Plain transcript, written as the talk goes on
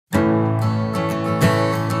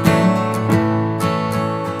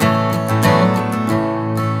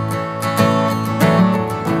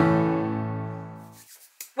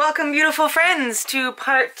welcome, beautiful friends, to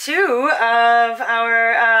part 2 of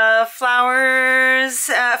our flowers,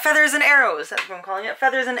 feathers and arrows, that's what I'm calling it,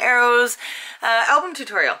 feathers and arrows album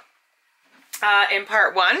tutorial. In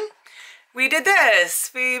part 1, we did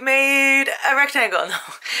this. We made a rectangle. No,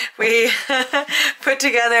 we put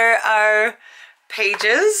together our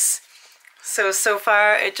pages. So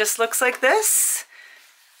far it just looks like this.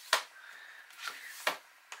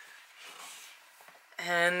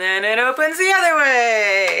 And then it opens the other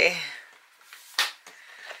way.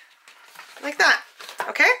 Like that.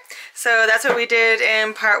 Okay? So that's what we did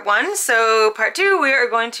in part 1. So part 2, we are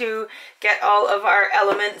going to get all of our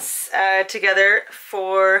elements together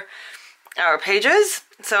for our pages.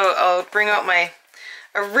 So I'll bring out my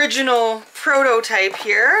original prototype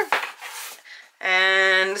here.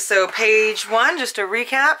 And so page 1, just to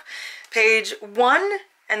recap, page 1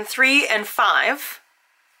 and 3 and 5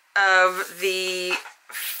 of the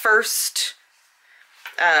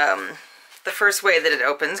first way that it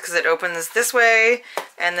opens, because it opens this way,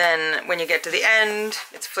 and then when you get to the end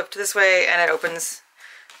it's flipped this way and it opens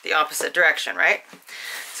the opposite direction, right?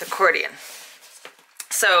 It's accordion.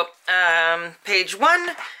 So page 1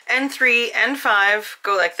 and 3 and 5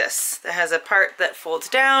 go like this. That has a part that folds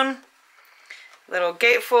down, little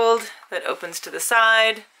gatefold that opens to the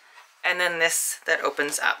side, and then this that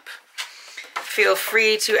opens up. Feel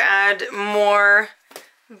free to add more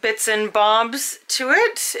bits and bobs to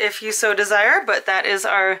it if you so desire, but that is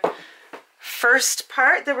our first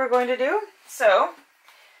part that we're going to do. So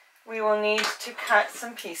we will need to cut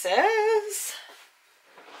some pieces.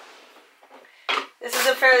 This is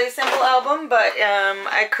a fairly simple album, but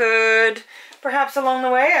I could, perhaps along the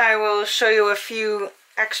way, I will show you a few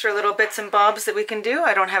extra little bits and bobs that we can do.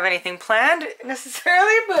 I don't have anything planned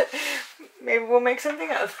necessarily, but maybe we'll make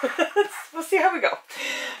something up. We'll see how we go.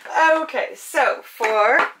 Okay, so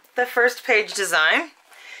for the first page design,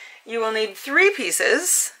 you will need 3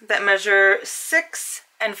 pieces that measure 6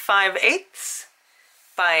 5/8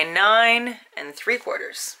 by 9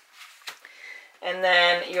 3/4. And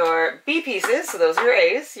then your B pieces, so those are your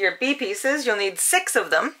A's, your B pieces, you'll need 6 of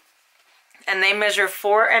them, and they measure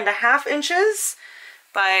 4 1/2 inches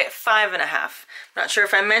by 5 1/2. I'm not sure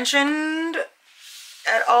if I mentioned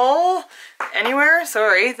at all anywhere,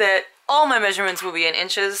 sorry, that all my measurements will be in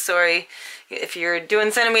inches. Sorry, if you're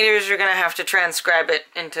doing centimeters, you're gonna have to transcribe it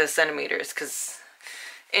into centimeters, because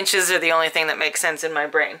inches are the only thing that makes sense in my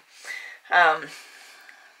brain.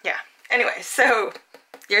 Yeah, anyway, so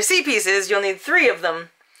your C pieces, you'll need 3 of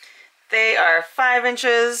them. They are 5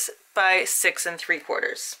 inches by 6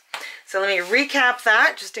 3/4. So let me recap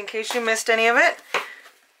that just in case you missed any of it.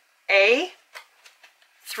 A,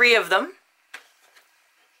 3 of them,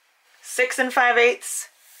 6 5/8,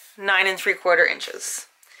 9 3/4 inches.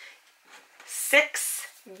 6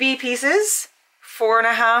 B pieces, 4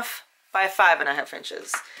 1/2 by 5 1/2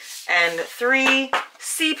 inches. And 3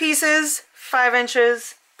 C pieces, 5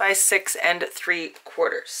 inches by 6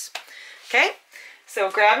 3/4. Okay, so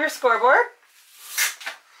grab your scoreboard.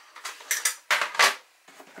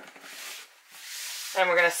 And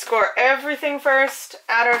we're going to score everything first,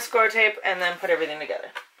 add our score tape, and then put everything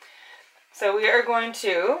together. So we are going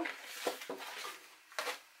to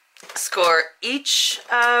score each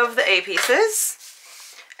of the A pieces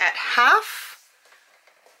at half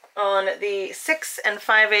on the 6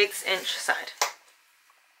 5/8 inch side.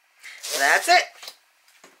 So that's it.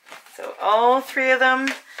 So all 3 of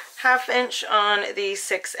them, 1/2 inch on the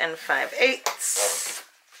 6 5/8.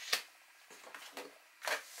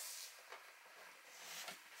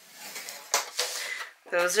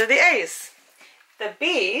 Those are the A's. The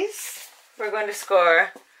B's, we're going to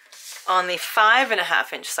score on the 5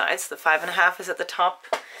 1/2 inch side. So the 5 1/2 is at the top,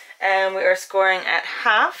 and we are scoring at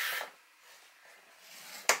half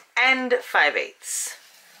and 5/8.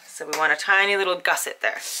 So we want a tiny little gusset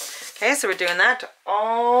there. Okay, so we're doing that to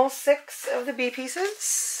all 6 of the B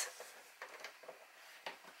pieces.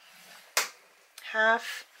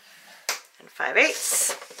 Half and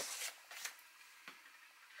 5/8.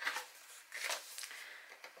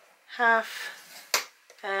 Half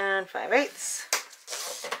and 5/8.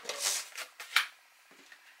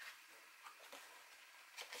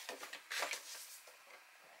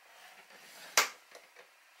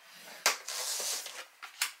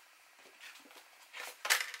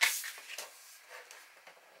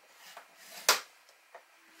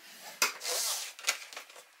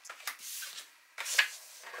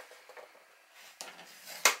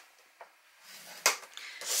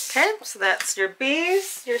 Okay, so that's your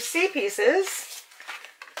B's. Your C pieces,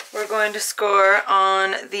 we're going to score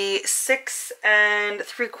on the 6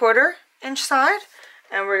 3/4 inch side,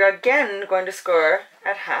 and we're again going to score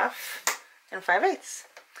at half and 5/8.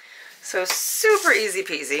 So super easy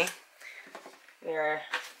peasy. We are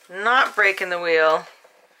not breaking the wheel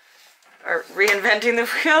or reinventing the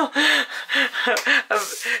wheel.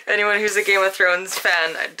 Of anyone who's a Game of Thrones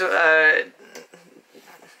fan,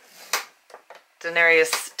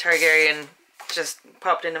 Daenerys Targaryen just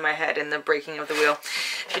popped into my head in the breaking of the wheel.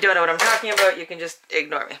 If you don't know what I'm talking about, you can just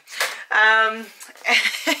ignore me.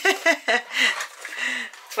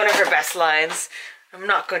 It's one of her best lines. I'm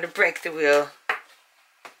not going to break the wheel.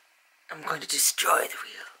 I'm going to destroy the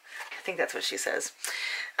wheel. I think that's what she says.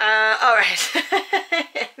 All right.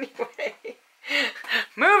 Anyway,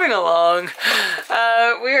 moving along.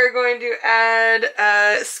 We are going to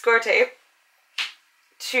add score tape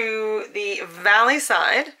to the valley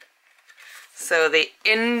side. So the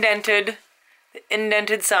indented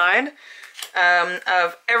side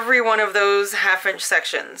of every one of those 1/2 inch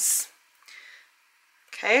sections.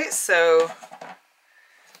 Okay, so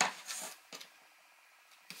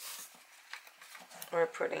we're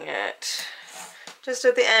putting it just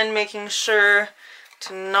at the end, making sure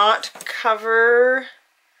to not cover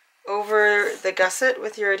over the gusset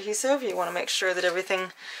with your adhesive. You want to make sure that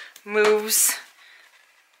everything moves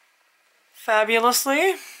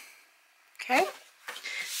fabulously. Okay,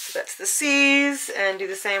 so that's the C's, and do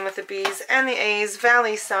the same with the B's and the A's,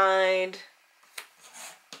 valley side.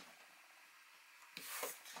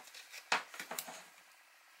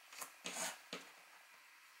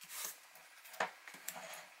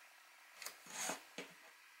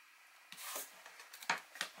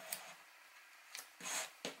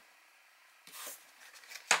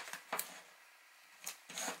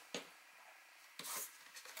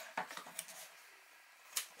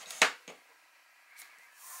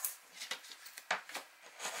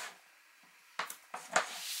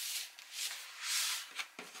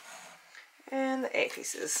 And the A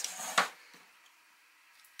pieces.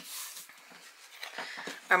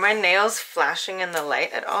 Are my nails flashing in the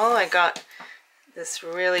light at all? I got this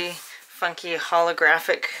really funky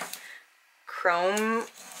holographic chrome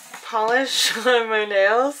polish on my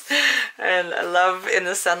nails, and I love in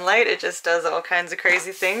the sunlight. It just does all kinds of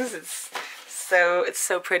crazy things. It's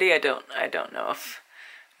so pretty. I don't know if,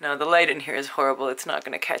 no, the light in here is horrible. It's not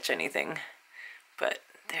going to catch anything, but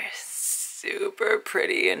there's super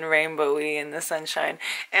pretty and rainbowy in the sunshine.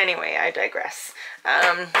 Anyway, I digress.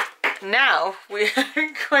 Now we're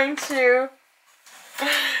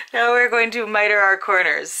going to miter our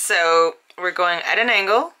corners. So we're going at an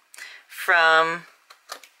angle from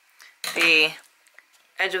the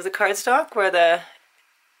edge of the cardstock where the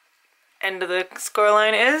end of the score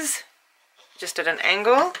line is, just at an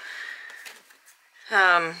angle.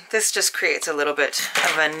 This just creates a little bit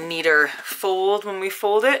of a neater fold when we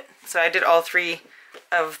fold it. So I did all 3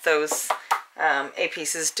 of those A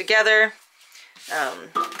pieces together. So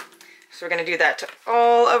we're going to do that to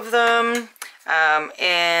all of them.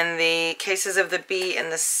 In the cases of the B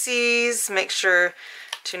and the C's, make sure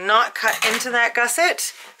to not cut into that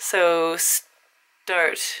gusset. So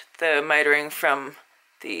start the mitering from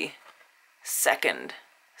the second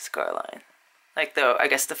score line. Like I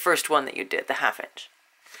guess the first one that you did, the 1/2 inch.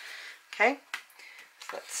 Okay,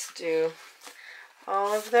 let's do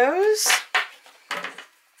all of those.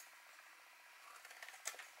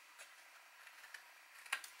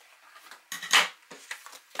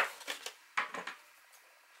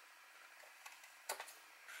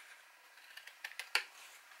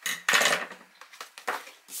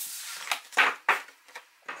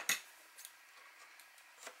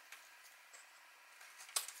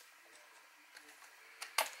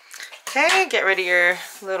 Okay, get rid of your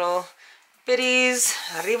little biddies.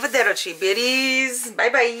 Arrivederci, biddies.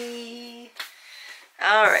 Bye-bye.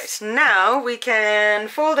 All right, now we can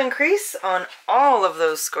fold and crease on all of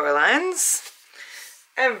those score lines.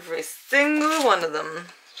 Every single one of them.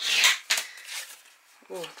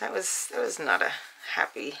 Ooh, that was not a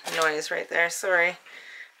happy noise right there. Sorry.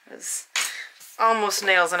 It was almost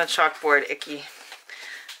nails on a chalkboard icky.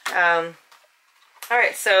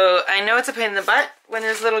 Alright, so I know it's a pain in the butt when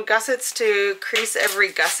there's little gussets to crease every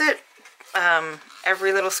gusset,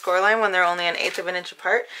 every little score line when they're only 1/8 of an inch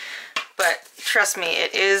apart, but trust me,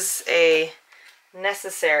 it is a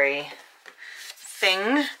necessary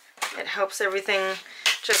thing. It helps everything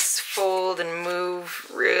just fold and move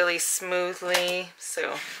really smoothly,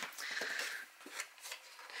 so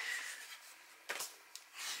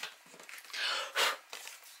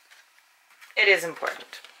it is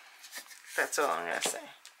important. That's all I'm going to say.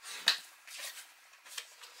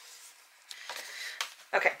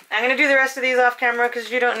 Okay, I'm going to do the rest of these off camera because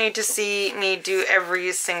you don't need to see me do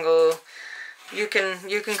every single... You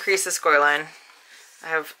can crease a score line I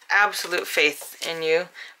have absolute faith in you,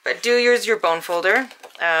 but do use your bone folder.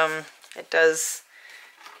 It does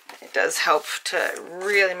help to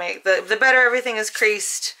really make the better everything is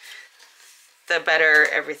creased, the better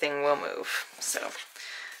everything will move. So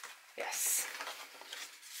yes.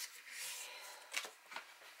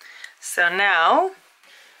 So now,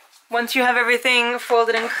 once you have everything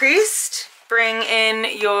folded and creased, bring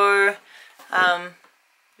in your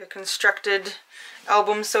constructed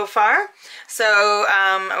album so far. So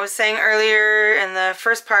I was saying earlier in the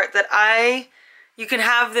first part that you can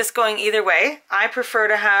have this going either way. I prefer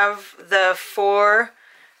to have the 4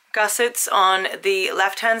 gussets on the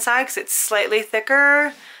left-hand side because it's slightly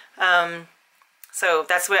thicker. So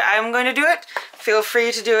that's the way I'm going to do it. Feel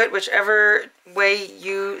free to do it whichever way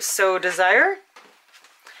you so desire.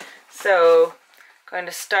 So I'm going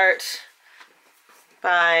to start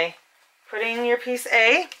by putting your piece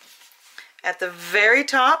A at the very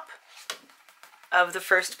top of the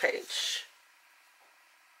first page.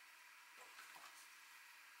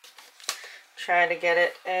 Try to get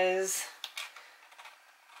it as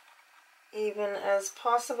even as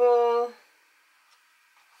possible.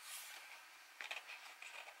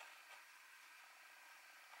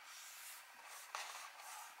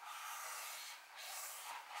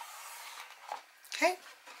 Okay,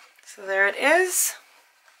 so there it is.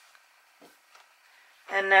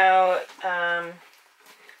 And now,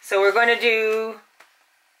 so we're going to do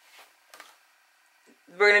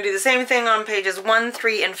the same thing on pages 1,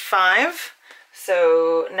 3, and 5.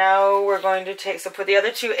 So now we're going to put the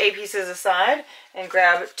other 2 A pieces aside and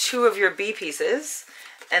grab 2 of your B pieces.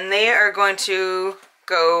 And they are going to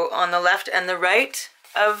go on the left and the right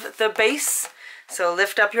of the base. So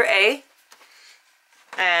lift up your A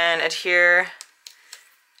and adhere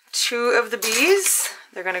 2 of the B's.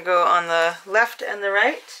 They're going to go on the left and the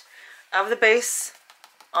right of the base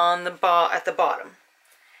on the at the bottom.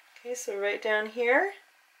 Okay, so right down here.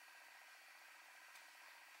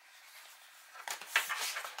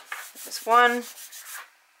 There's 1.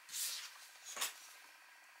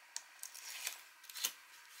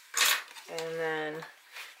 And then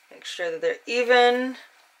make sure that they're even.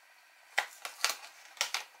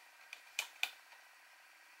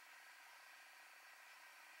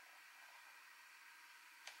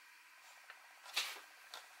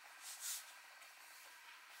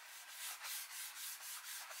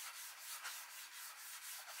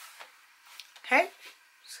 Okay,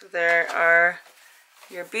 so there are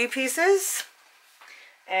your B pieces,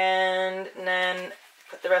 and then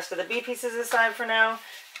put the rest of the B pieces aside for now.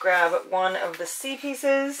 Grab 1 of the C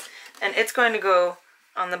pieces, and it's going to go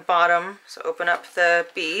on the bottom, so open up the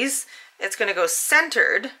B's. It's going to go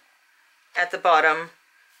centered at the bottom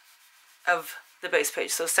of the base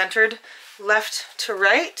page, so centered left to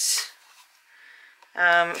right.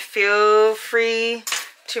 Feel free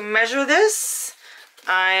to measure this.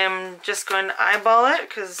 I am just going to eyeball it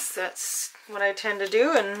because that's what I tend to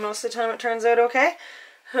do, and most of the time it turns out okay.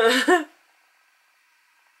 But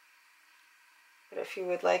if you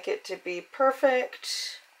would like it to be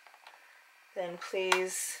perfect, then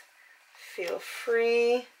please feel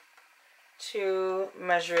free to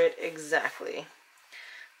measure it exactly.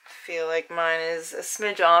 I feel like mine is a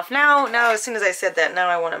smidge off. Now as soon as I said that, now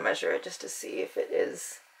I want to measure it just to see if it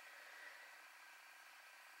is.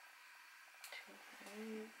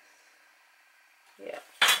 Yeah.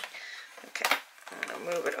 Okay. I'm going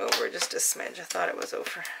to move it over just a smidge. I thought it was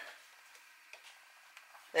over.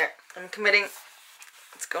 There. I'm committing.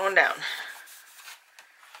 It's going down.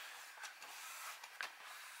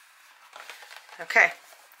 Okay.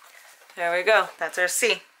 There we go. That's our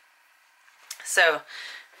C. So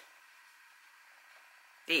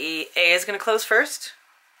the A is going to close first.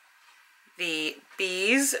 The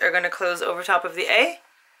B's are going to close over top of the A.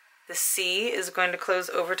 The C is going to close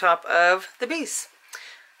over top of the B's.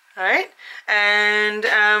 Alright, and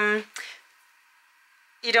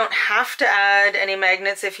you don't have to add any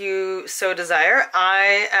magnets if you so desire.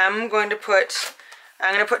 I'm going to put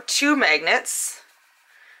 2 magnets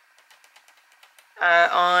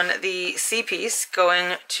on the C piece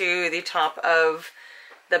going to the top of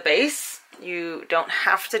the base. You don't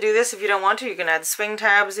have to do this if you don't want to. You can add swing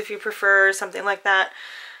tabs if you prefer, something like that.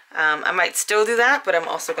 I might still do that, but I'm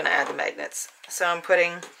also going to add the magnets. So I'm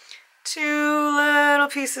putting 2 little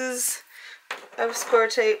pieces of score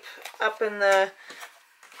tape up in the,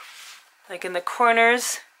 like in the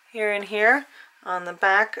corners here and here on the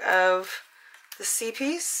back of the C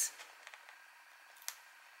piece.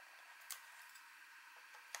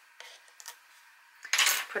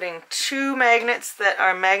 Putting 2 magnets that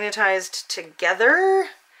are magnetized together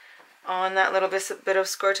on that little bit of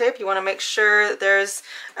score tape. You want to make sure that there's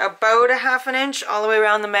about a ½ inch all the way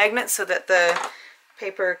around the magnet so that the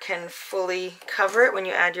paper can fully cover it when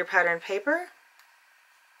you add your pattern paper.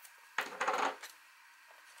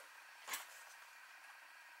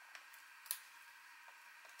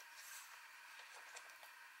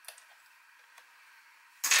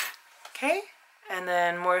 Okay, and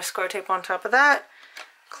then more score tape on top of that.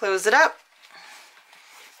 Close it up.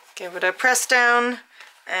 Give it a press down,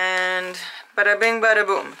 and bada bing bada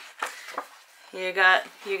boom. You got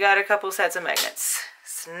a couple sets of magnets.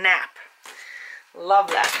 Snap. Love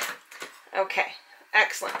that. Okay,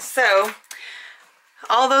 excellent. So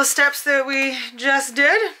all those steps that we just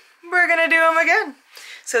did, we're gonna do them again.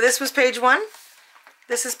 So this was page 1.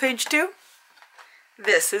 This is page 2.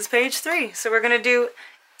 This is page 3. So we're gonna do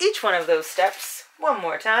each one of those steps one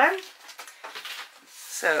more time.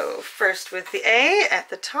 So first with the A at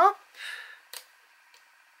the top.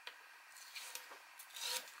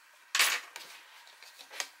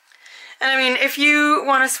 And I mean, if you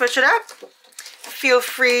want to switch it up, feel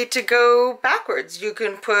free to go backwards. You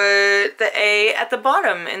can put the A at the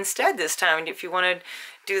bottom instead this time if you want to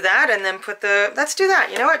do that, and then put the, let's do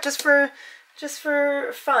that. You know what? Just for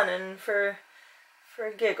fun and for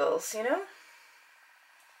giggles, you know?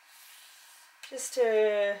 Just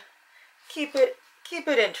to keep it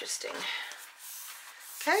interesting.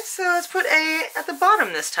 Okay, so let's put A at the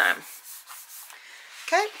bottom this time.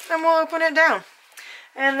 Okay, then we'll open it down.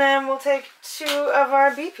 And then we'll take 2 of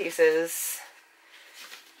our B pieces.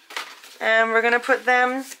 And we're going to put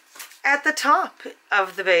them at the top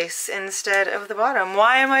of the base instead of the bottom.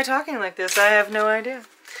 Why am I talking like this? I have no idea.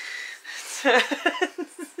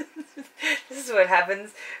 This is what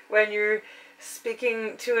happens when you're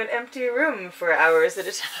speaking to an empty room for hours at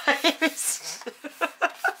a time.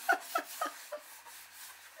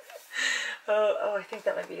 Oh, I think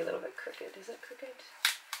that might be a little bit crooked. Is it crooked?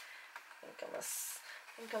 I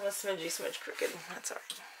think I'm a smidge crooked. That's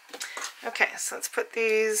alright. Okay, so let's put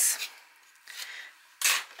these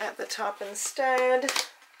at the top instead.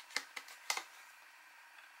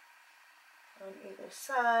 On either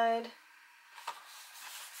side.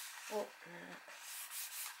 Oh,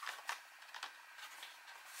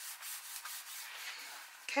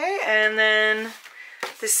 okay, and then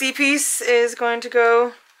the C piece is going to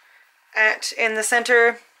go in the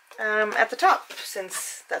center at the top,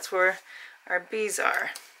 since that's where our B's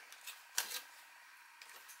are.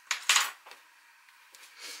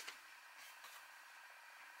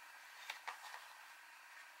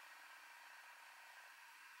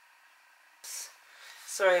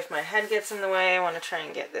 Sorry if my head gets in the way. I want to try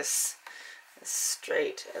and get this as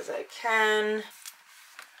straight as I can.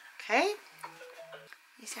 Okay.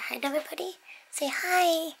 You say hi to everybody? Say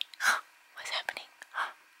hi. What's happening?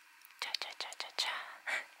 Cha cha cha cha cha.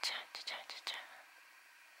 Cha cha cha cha cha.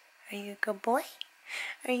 Are you a good boy?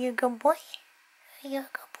 Are you a good boy? Are you a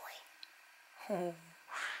good boy? Oh,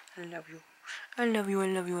 I love you. I love you, I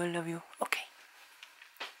love you, I love you. Okay.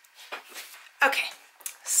 Okay.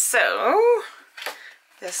 So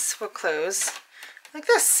this will close like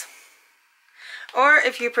this. Or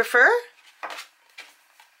if you prefer,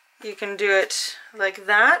 you can do it like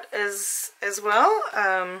that as well.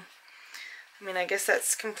 I mean, I guess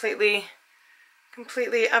that's completely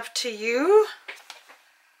up to you.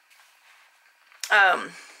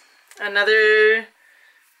 Another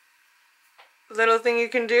little thing you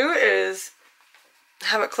can do is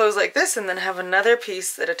have it close like this, and then have another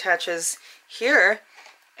piece that attaches here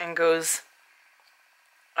and goes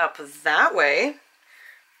up that way.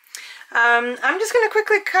 I'm just going to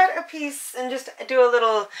quickly cut a piece and just do a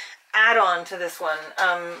little add-on to this one.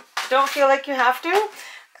 Don't feel like you have to.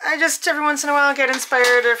 I just every once in a while get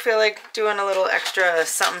inspired or feel like doing a little extra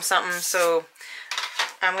something, so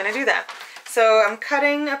I'm going to do that. So I'm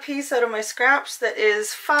cutting a piece out of my scraps that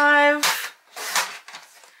is 5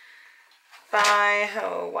 by,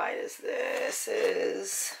 how wide is this?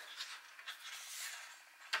 Is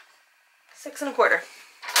 6 1/4.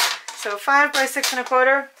 So 5 by 6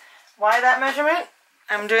 1/4. Why that measurement?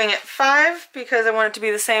 I'm doing it 5 because I want it to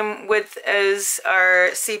be the same width as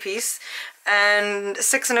our C piece, and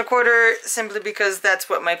 6 1/4 simply because that's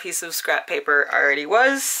what my piece of scrap paper already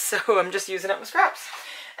was, so I'm just using up my scraps.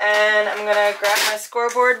 And I'm gonna grab my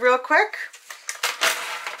scoreboard real quick,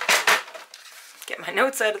 get my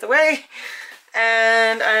notes out of the way,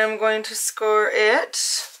 and I'm going to score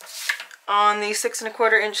it on the 6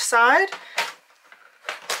 1/4 inch side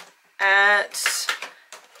at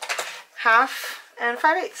 1/2 and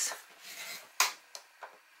 5/8.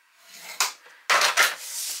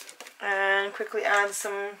 And quickly add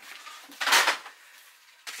some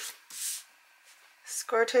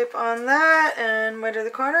score tape on that and miter the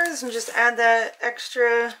corners and just add that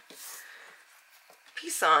extra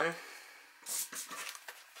piece on.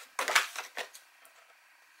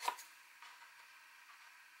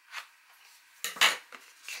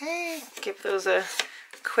 Okay, give those a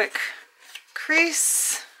quick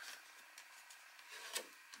crease.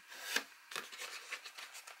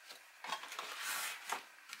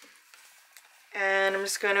 And I'm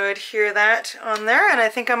just going to adhere that on there, and I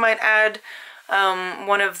think I might add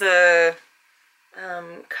one of the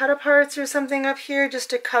cut-aparts or something up here just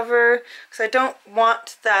to cover, because I don't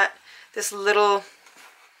want this little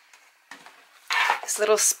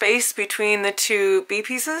space between the two B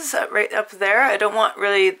pieces right up there. I don't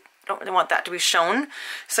really want that to be shown.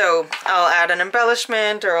 So I'll add an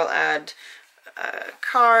embellishment, or I'll add a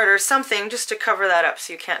card or something just to cover that up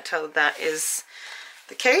so you can't tell that is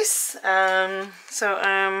the case. So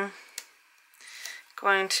I'm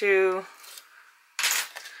going to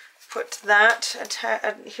put that,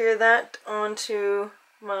 adhere that onto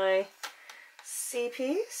my C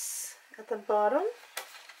piece at the bottom.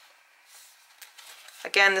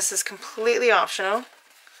 Again, this is completely optional.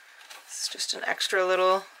 This is just an extra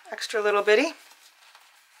little bitty.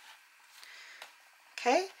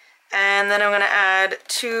 Okay, and then I'm going to add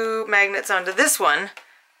 2 magnets onto this one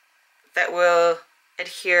that will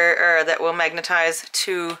adhere, or that will magnetize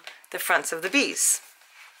to the fronts of the bees.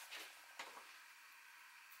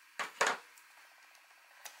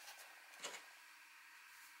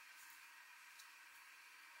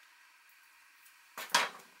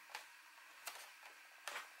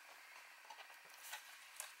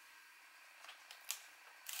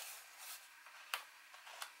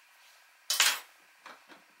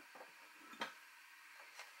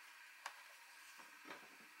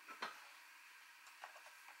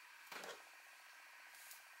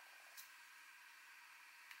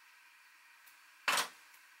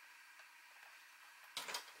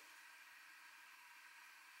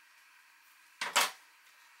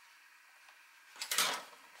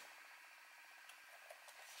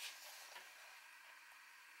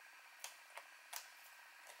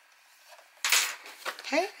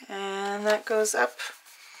 Okay, and that goes up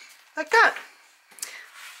like that.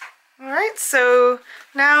 Alright, so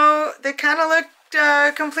now they kind of look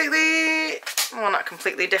completely, well, not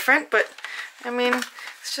completely different, but I mean,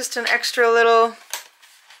 it's just an extra little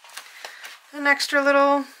thing,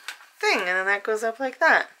 and then that goes up like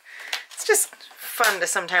that. It's just fun to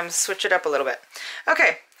sometimes switch it up a little bit.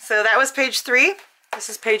 Okay, so that was page 3. This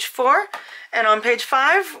is page 4, and on page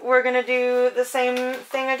 5 we're going to do the same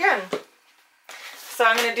thing again. So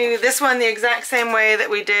I'm going to do this one the exact same way that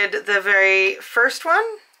we did the very first one.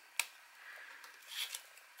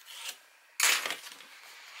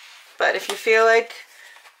 But if you feel like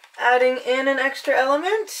adding in an extra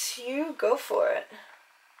element, you go for it.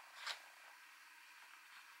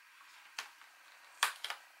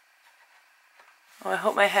 Oh, I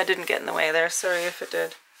hope my head didn't get in the way there. Sorry if it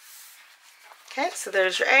did. Okay, so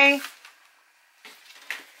there's your A.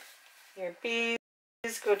 Your B's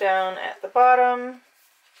go down at the bottom.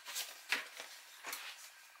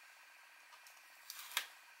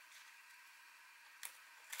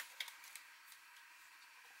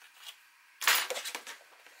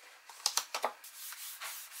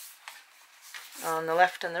 On the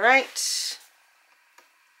left and the right.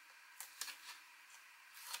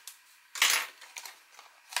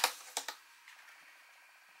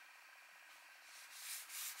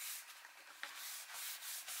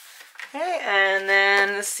 Okay, and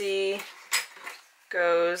then the C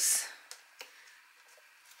goes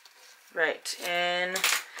right in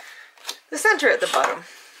the center at the bottom.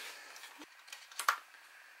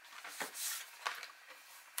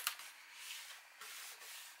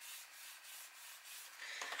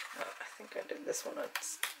 Oh, I think I did this one a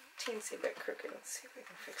teensy bit crooked. Let's see if we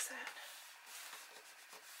can fix that.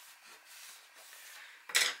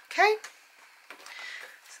 Okay,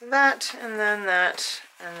 so that, and then that,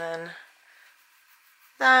 and then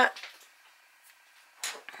that.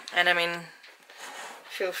 And I mean,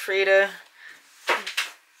 feel free to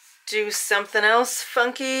do something else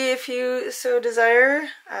funky if you so desire.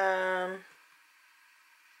 I'm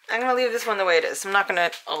going to leave this one the way it is. I'm not going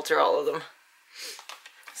to alter all of them.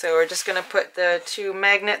 So we're just going to put the 2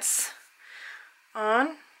 magnets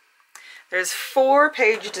on. There's 4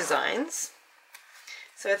 page designs.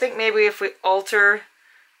 So I think maybe if we alter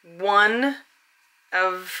one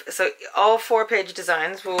of, so all 4 page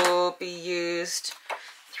designs will be used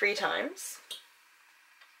 3 times.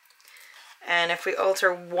 And if we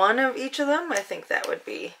alter one of each of them, I think that would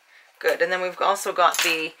be good. And then we've also got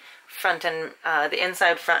the front and the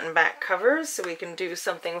inside, front and back covers, so we can do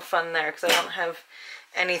something fun there, because I don't have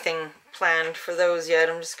anything planned for those yet.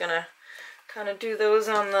 I'm just gonna kind of do those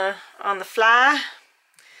on the fly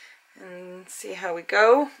and see how we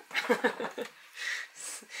go.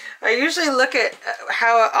 I usually look at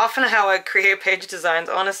how I create page designs,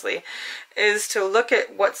 honestly, is to look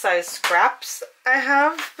at what size scraps I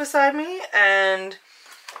have beside me and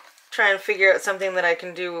try and figure out something that I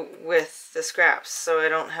can do with the scraps, so I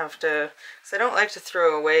don't have to, because I don't like to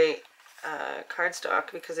throw away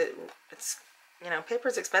cardstock, because it's, you know,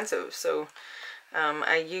 paper's expensive, so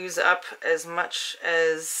I use up as much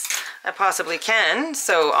as I possibly can.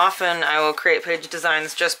 So often I will create page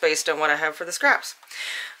designs just based on what I have for the scraps.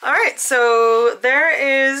 All right, so there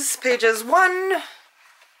is pages 1,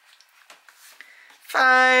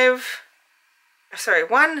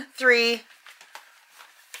 3,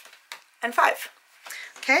 and 5.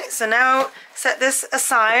 Okay, so now set this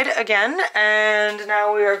aside again, and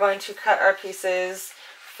now we are going to cut our pieces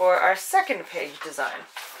for our second page design.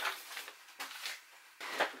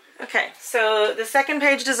 Okay, so the second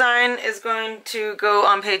page design is going to go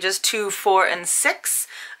on pages 2, 4, and 6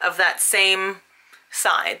 of that same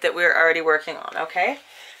side that we're already working on, okay?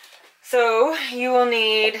 So you will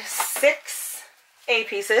need 6 A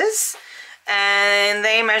pieces, and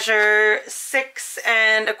they measure 6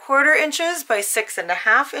 1/4 inches by 6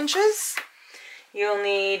 1/2 inches. You'll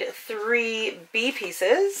need 3 B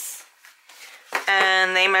pieces,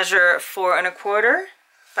 and they measure 4 1/4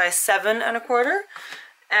 by 7 1/4.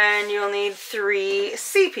 And you'll need 3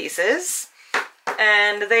 C pieces,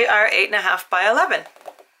 and they are 8 1/2 by 11.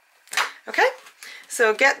 Okay,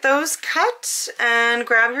 so get those cut and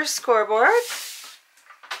grab your scoreboard.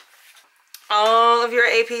 All of your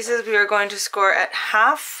A pieces we are going to score at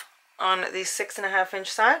half on the 6 1/2 inch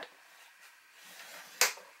side.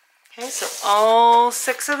 Okay, so all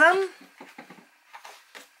 6 of them.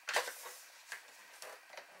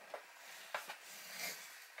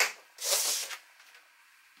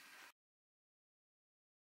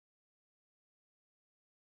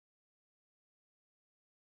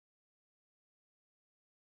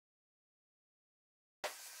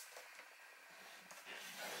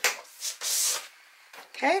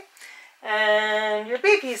 Okay, and your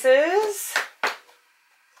B pieces,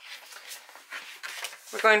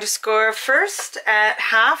 we're going to score first at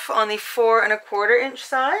half on the 4 1/4 inch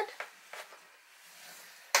side.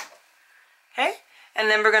 Okay,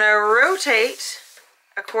 and then we're going to rotate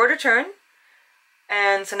a 1/4 turn,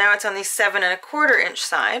 and so now it's on the 7 1/4 inch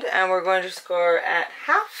side, and we're going to score at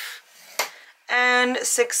half and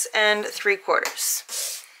 6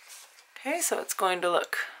 3/4. Okay, so it's going to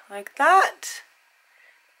look like that.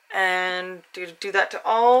 And do that to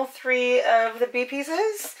all 3 of the B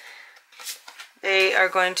pieces. They are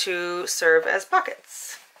going to serve as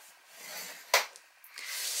pockets.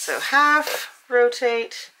 So half,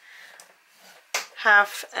 rotate,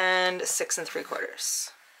 half, and 6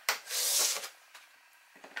 3/4.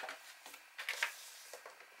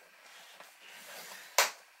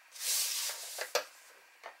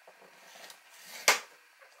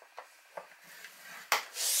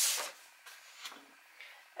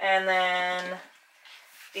 And then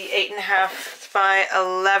the 8 1/2 by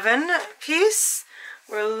 11 piece,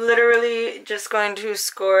 we're literally just going to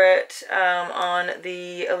score it on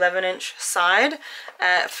the 11 inch side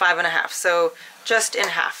at 5 1/2. So just in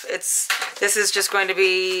half. This is just going to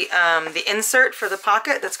be the insert for the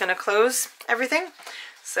pocket that's going to close everything.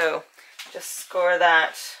 So just score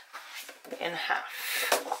that in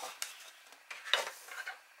half.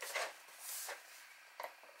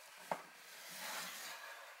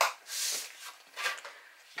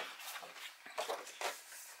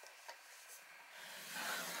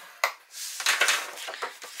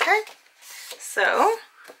 Okay, so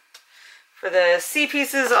for the C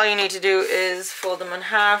pieces, all you need to do is fold them in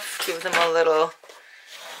half, give them a little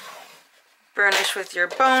burnish with your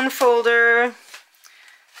bone folder.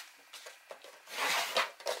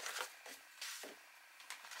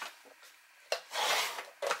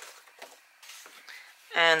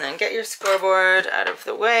 And then get your scoreboard out of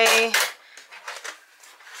the way.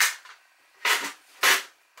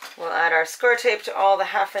 We'll add our score tape to all the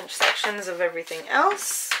 1/2 inch sections of everything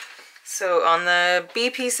else. So on the B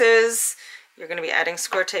pieces, you're going to be adding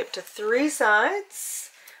score tape to 3 sides.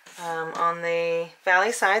 On the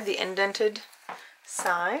valley side, the indented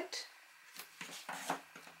side.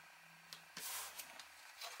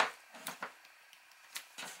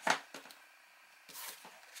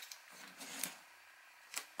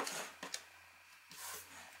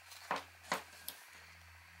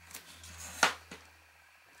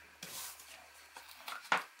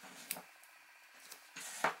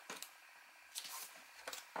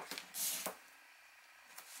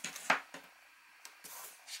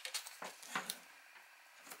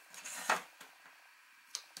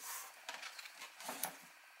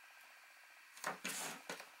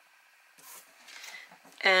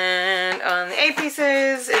 A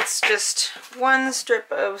pieces, it's just one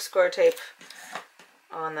strip of score tape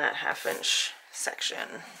on that 1/2"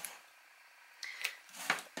 section.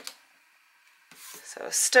 So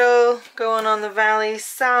still going on the valley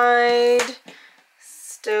side,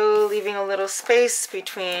 still leaving a little space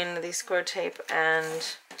between the score tape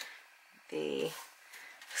and the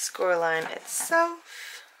score line itself.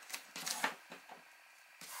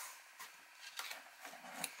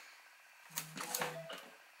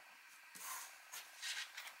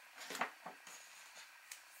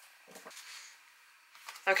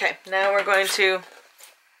 Okay, now we're going to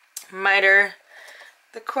miter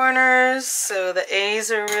the corners. So the A's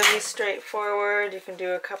are really straightforward. You can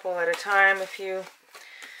do a couple at a time if you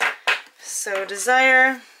so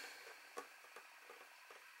desire.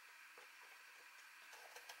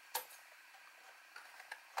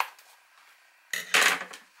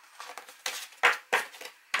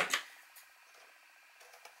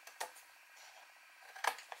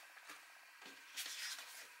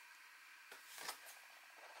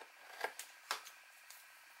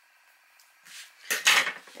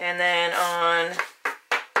 And then on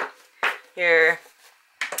your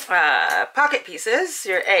pocket pieces,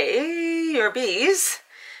 your A, your B's,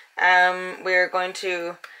 we're going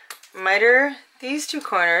to miter these two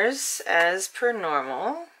corners as per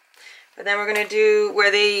normal. But then we're going to do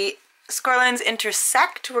where the score lines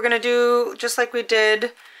intersect, we're going to do just like we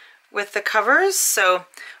did with the covers. So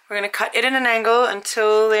we're going to cut it in an angle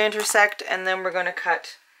until they intersect, and then we're going to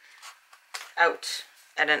cut out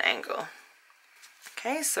at an angle.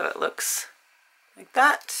 Okay, so it looks like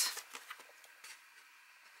that.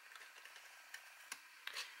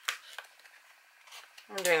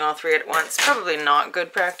 I'm doing all three at once. Probably not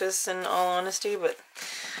good practice in all honesty, but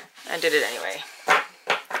I did it anyway.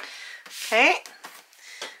 Okay.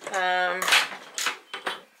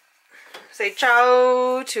 Say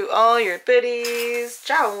ciao to all your biddies.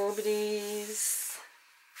 Ciao, biddies.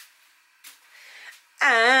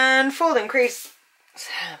 And fold and crease.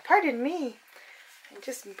 Pardon me. I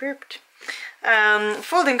just burped.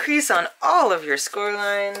 Fold and crease on all of your score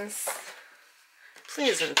lines.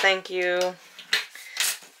 Please and thank you.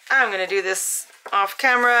 I'm going to do this off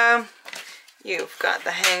camera. You've got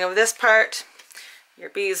the hang of this part. Your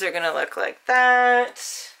B's are going to look like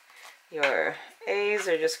that. Your A's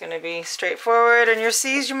are just going to be straightforward, and your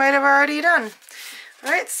C's you might have already done.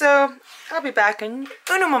 Alright, so I'll be back in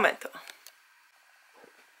un momento.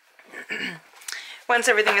 Once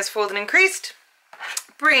everything is folded and creased,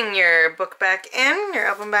 bring your book back in, your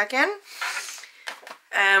album back in,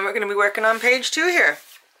 and we're going to be working on page 2 here.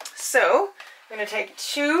 So, we're going to take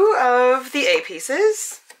 2 of the A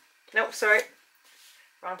pieces. Nope, sorry.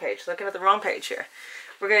 Wrong page. Looking at the wrong page here.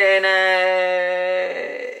 We're going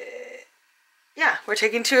to... Yeah, we're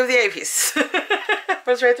taking 2 of the A pieces. I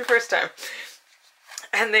was right the first time.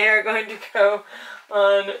 And they are going to go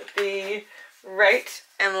on the right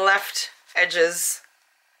and left edges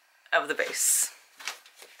of the base.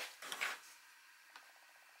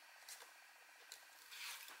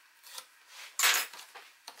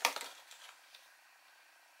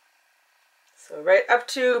 So right up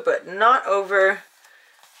to, but not over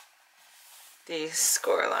the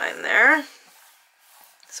score line there.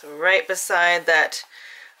 So right beside that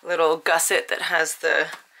little gusset that has the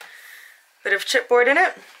bit of chipboard in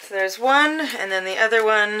it. So there's one, and then the other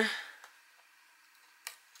one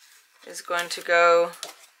is going to go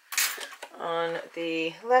on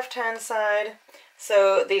the left-hand side.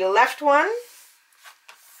 So the left one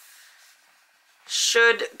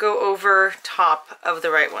should go over top of the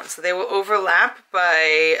right one. So they will overlap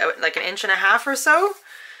by like 1.5 inches or so.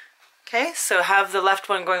 Okay, so have the left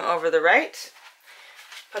one going over the right.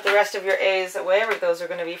 Put the rest of your A's away, where those are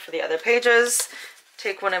going to be for the other pages.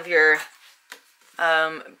 Take one of your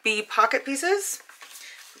B pocket pieces.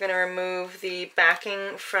 We're going to remove the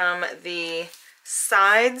backing from the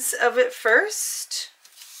sides of it first.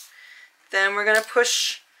 Then we're going to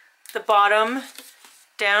push the bottom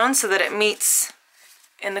down so that it meets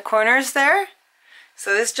in the corners there.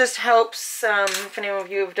 So this just helps, if any of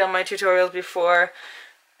you have done my tutorials before.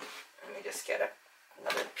 Let me just get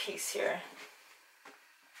another piece here.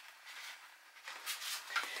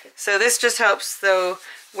 So this just helps, though,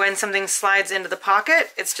 when something slides into the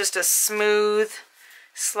pocket, it's just a smooth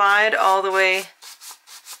slide all the way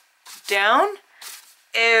down.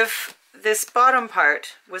 If this bottom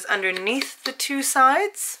part was underneath the 2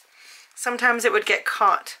 sides, sometimes it would get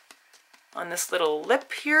caught on this little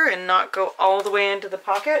lip here and not go all the way into the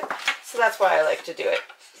pocket. So that's why I like to do it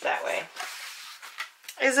that way.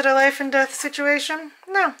 Is it a life and death situation?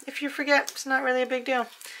 No, if you forget, it's not really a big deal.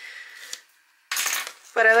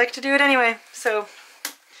 But I like to do it anyway, so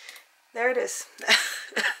There it is.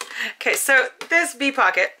 Okay, so this bee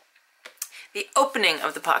pocket, the opening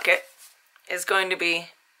of the pocket is going to be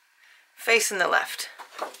facing the left.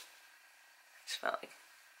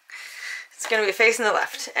 It's going to be facing the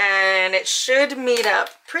left, and it should meet up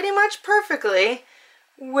pretty much perfectly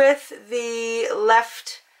with the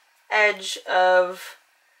left edge of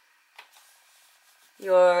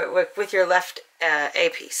your, with your left A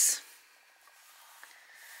piece.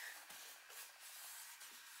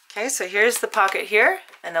 Okay, so here's the pocket here,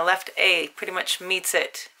 and the left A pretty much meets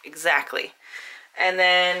it exactly. And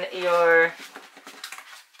then your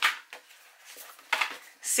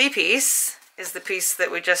C piece is the piece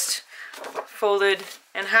that we just folded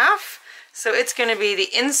in half. So it's going to be the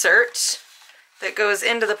insert that goes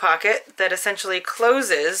into the pocket that essentially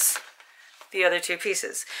closes the other two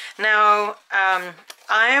pieces. Now, I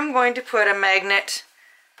am going to put a magnet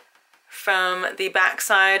from the back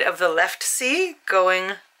side of the left C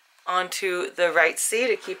going onto the right C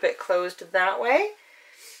to keep it closed that way.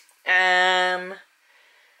 And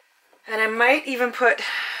I might even put,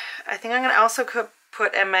 I think I'm going to also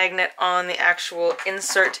put a magnet on the actual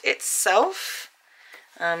insert itself.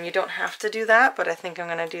 You don't have to do that, but I think I'm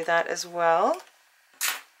going to do that as well.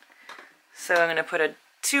 So I'm going to put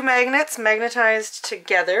two magnets magnetized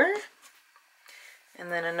together,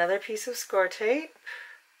 and then another piece of score tape.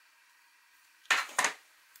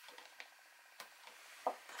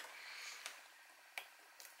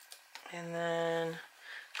 And then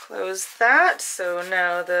close that. So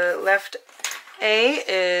now the left A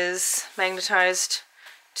is magnetized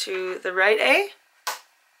to the right A.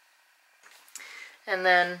 And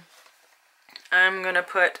then I'm going to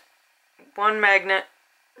put one magnet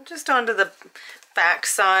just onto the back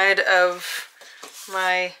side of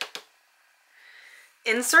my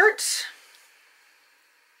insert.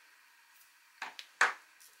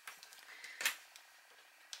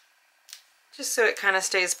 Just so it kind of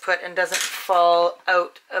stays put and doesn't fall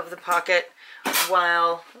out of the pocket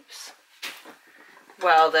while,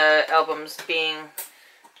 while the album's being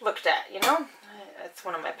looked at, you know? That's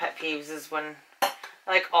one of my pet peeves, is when I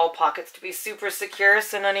like all pockets to be super secure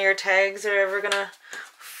so none of your tags are ever gonna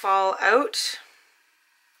fall out.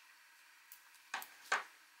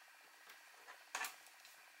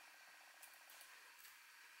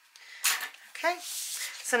 Okay.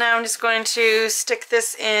 So now I'm just going to stick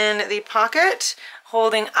this in the pocket,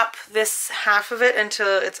 holding up this half of it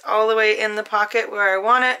until it's all the way in the pocket where I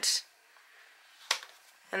want it,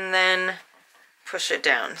 and then push it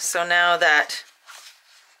down. So now that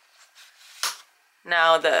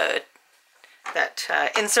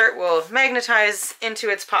insert will magnetize into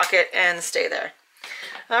its pocket and stay there.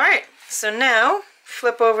 Alright, so now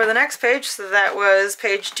flip over the next page. So that was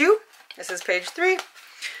page 2. This is page 3.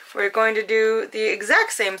 We're going to do the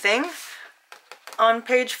exact same thing on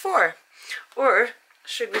page 4. Or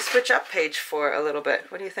should we switch up page 4 a little bit?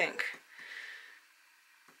 What do you think?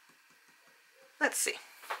 Let's see.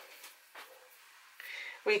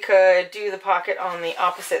 We could do the pocket on the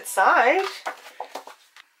opposite side.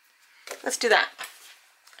 Let's do that.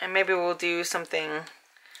 And maybe we'll do something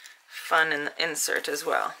fun in the insert as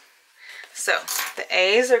well. So the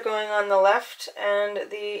A's are going on the left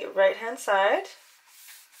and the right hand side.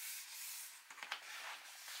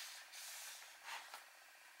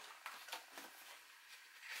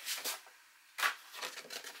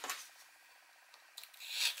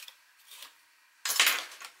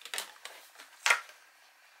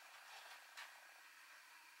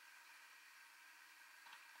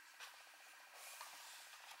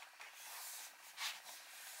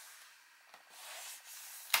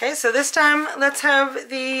 Okay, so this time let's have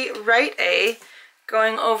the right A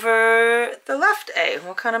going over the left A.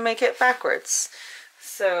 We'll kind of make it backwards.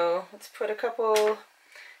 So let's put a couple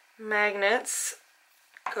magnets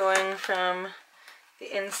going from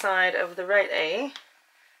the inside of the right A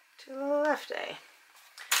to the left A,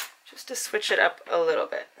 just to switch it up a little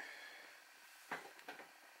bit.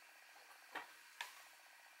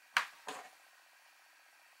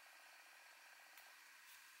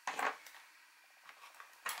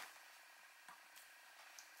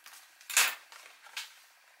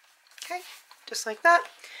 Okay, just like that.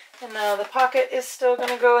 And now the pocket is still going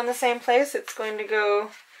to go in the same place. It's going to go,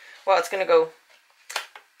 well, it's going to go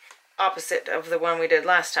opposite of the one we did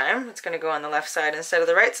last time. It's going to go on the left side instead of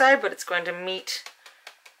the right side, but it's going to meet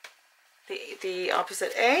the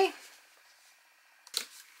opposite A.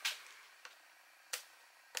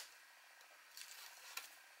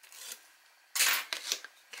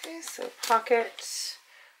 Okay, so pocket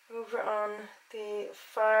over on the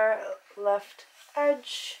far left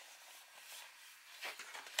edge.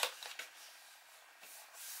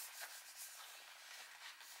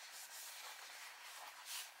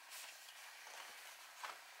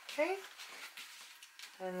 Okay,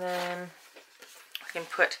 and then we can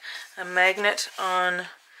put a magnet on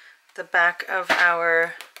the back of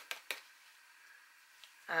our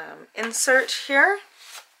insert here.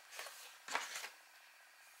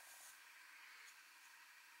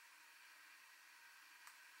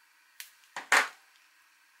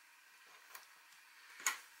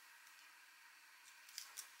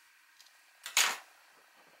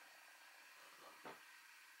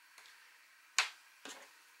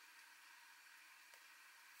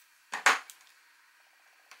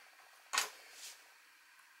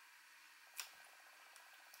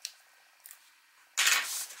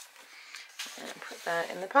 And put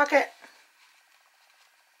that in the pocket.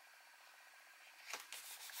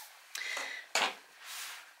 I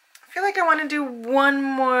feel like I want to do one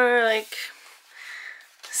more, like,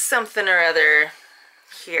 something or other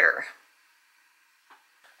here.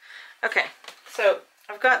 Okay, so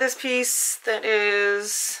I've got this piece that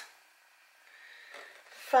is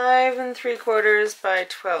 5 3/4 by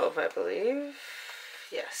 12, I believe.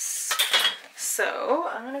 Yes. So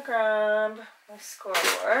I'm gonna grab my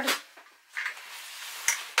scoreboard.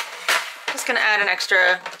 Just gonna add an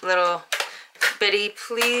extra little bitty.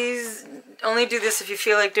 Please only do this if you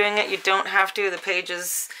feel like doing it. You don't have to. The page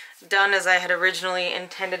is done as I had originally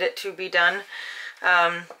intended it to be done.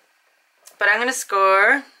 But I'm gonna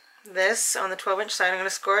score this on the 12-inch side. I'm gonna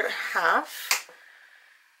score it half.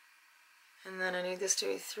 And then I need this to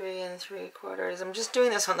be 3 3/4. I'm just doing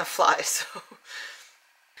this on the fly, so.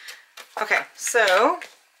 Okay, so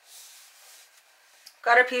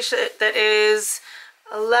got a piece that is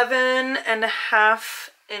 11.5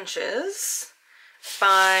 inches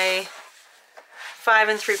by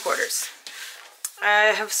 5 3/4.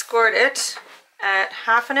 I have scored it at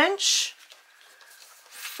 1/2 inch,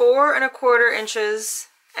 4 1/4 inches,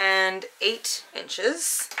 and 8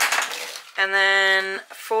 inches, and then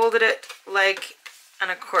folded it like an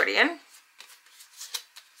accordion.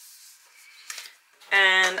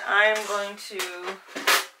 And I'm going to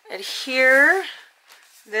adhere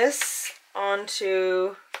this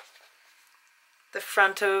onto the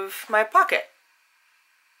front of my pocket.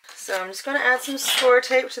 So I'm just going to add some score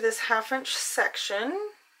tape to this 1/2 inch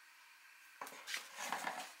section.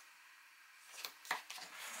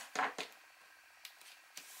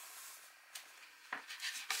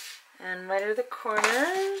 And miter the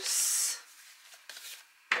corners.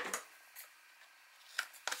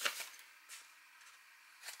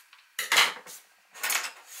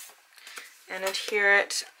 And adhere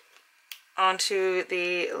it onto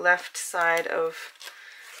the left side of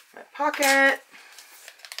my pocket.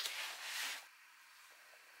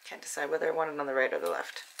 Can't decide whether I want it on the right or the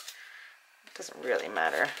left. It doesn't really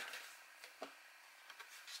matter.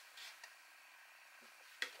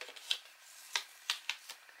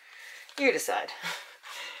 You decide.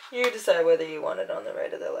 You decide whether you want it on the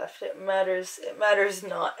right or the left. It matters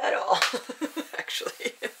not at all,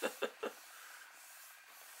 actually.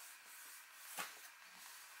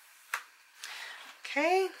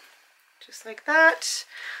 Okay, just like that.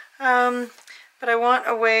 But I want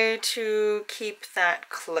a way to keep that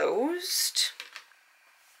closed.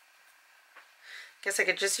 Guess I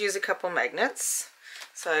could just use a couple magnets.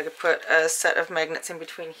 So I could put a set of magnets in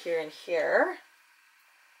between here and here.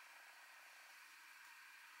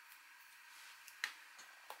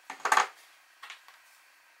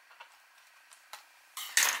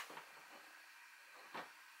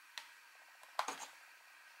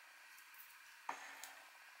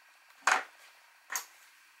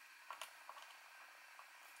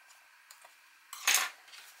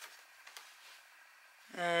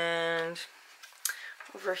 And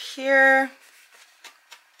over here,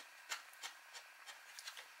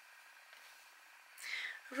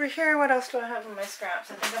 what else do I have in my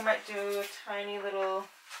scraps? I think I might do a tiny little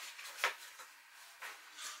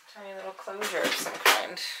closure of some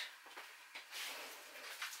kind.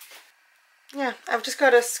 Yeah, I've just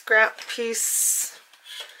got a scrap piece.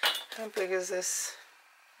 How big is this?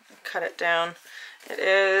 I'll cut it down. It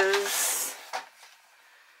is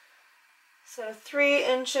so 3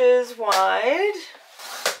 inches wide,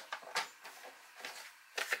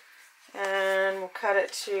 and we'll cut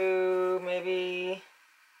it to maybe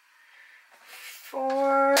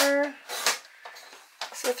 4,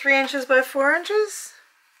 so 3 inches by 4 inches,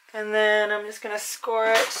 and then I'm just going to score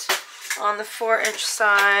it on the 4-inch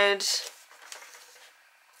side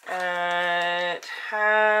at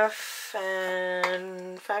 1/2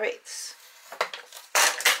 and 5/8.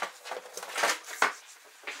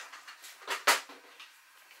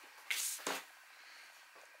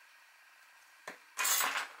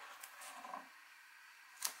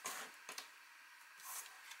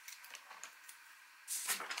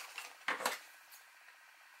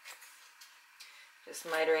 Just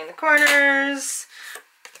mitering the corners,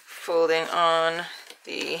 folding on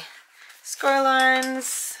the score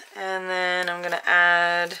lines, and then I'm going to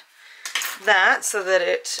add that so that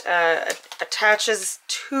it attaches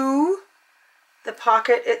to the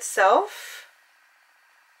pocket itself.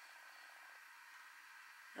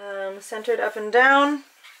 Centered up and down.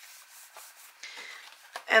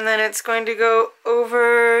 And then it's going to go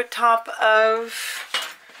over top of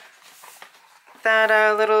that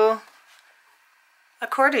little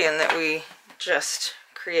accordion that we just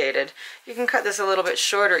created. You can cut this a little bit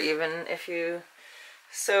shorter even if you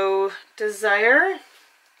so desire.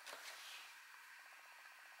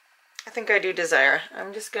 I think I do desire.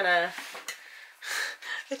 I'm just gonna,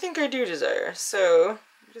 I think I do desire. So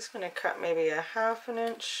I'm just gonna cut maybe a 1/2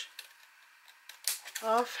 inch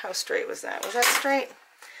off. How straight was that? Was that straight?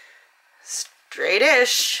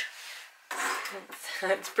 Straight-ish.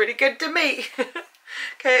 That's pretty good to me.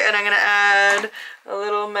 Okay, and I'm gonna add a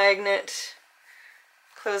little magnet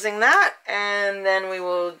closing that, and then we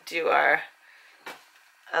will do our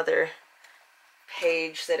other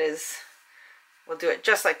page that is, we'll do it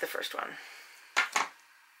just like the first one.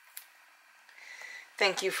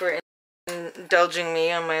 Thank you for indulging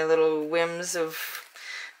me on my little whims of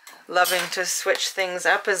loving to switch things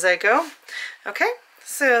up as I go. Okay,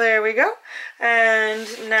 so there we go.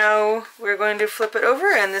 And now we're going to flip it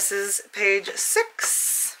over, and this is page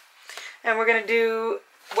 6. And we're going to do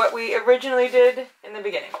what we originally did in the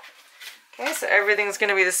beginning. Okay, so everything's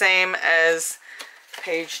going to be the same as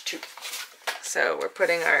page 2. So we're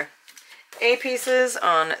putting our A pieces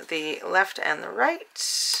on the left and the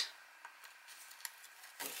right.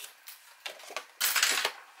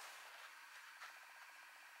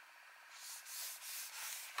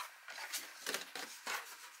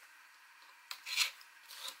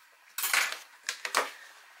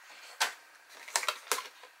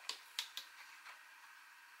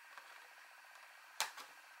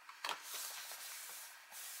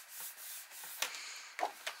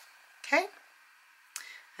 Okay,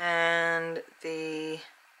 and the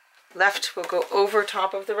left will go over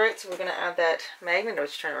top of the right, so we're going to add that magnet. I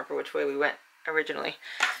was trying to remember which way we went originally.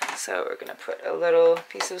 So we're going to put a little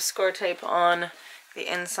piece of score tape on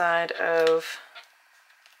the inside of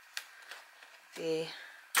the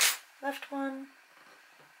left one.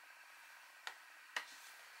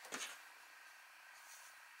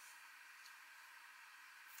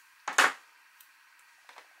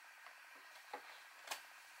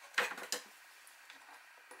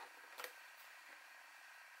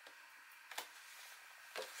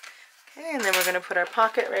 Okay, and then we're going to put our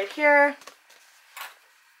pocket right here.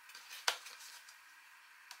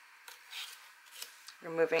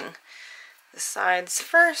 Removing the sides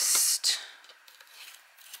first.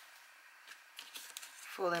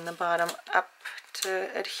 Folding the bottom up to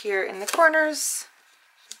adhere in the corners.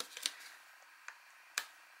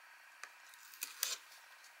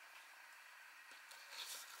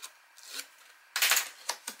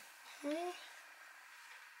 Okay.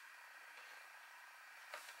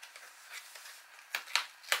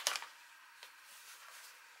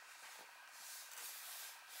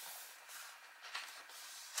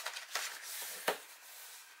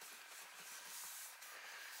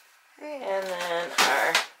 And then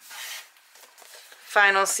our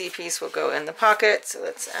final C piece will go in the pocket. So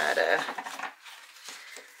let's add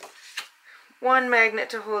one magnet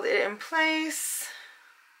to hold it in place.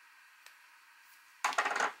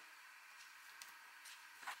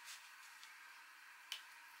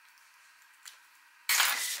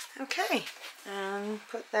 Okay, and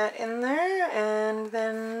put that in there, and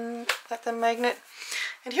then let the magnet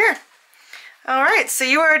adhere. All right, so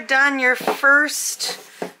you are done your first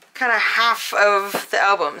kind of half of the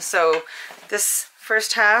album. So this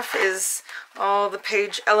first half is all the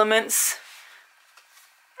page elements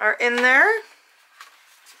are in there.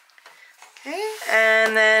 Okay,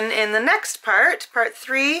 and then in the next part, part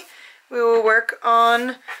 3, we will work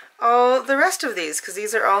on all the rest of these because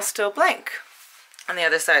these are all still blank on the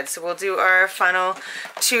other side. So we'll do our final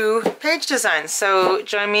 2 page designs. So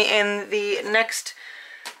join me in the next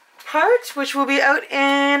part, which will be out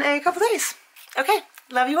in a couple days. Okay,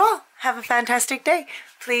 love you all. Have a fantastic day.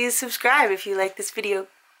 Please subscribe if you like this video.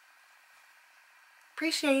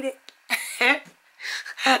 Appreciate it.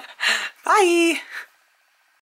 Bye.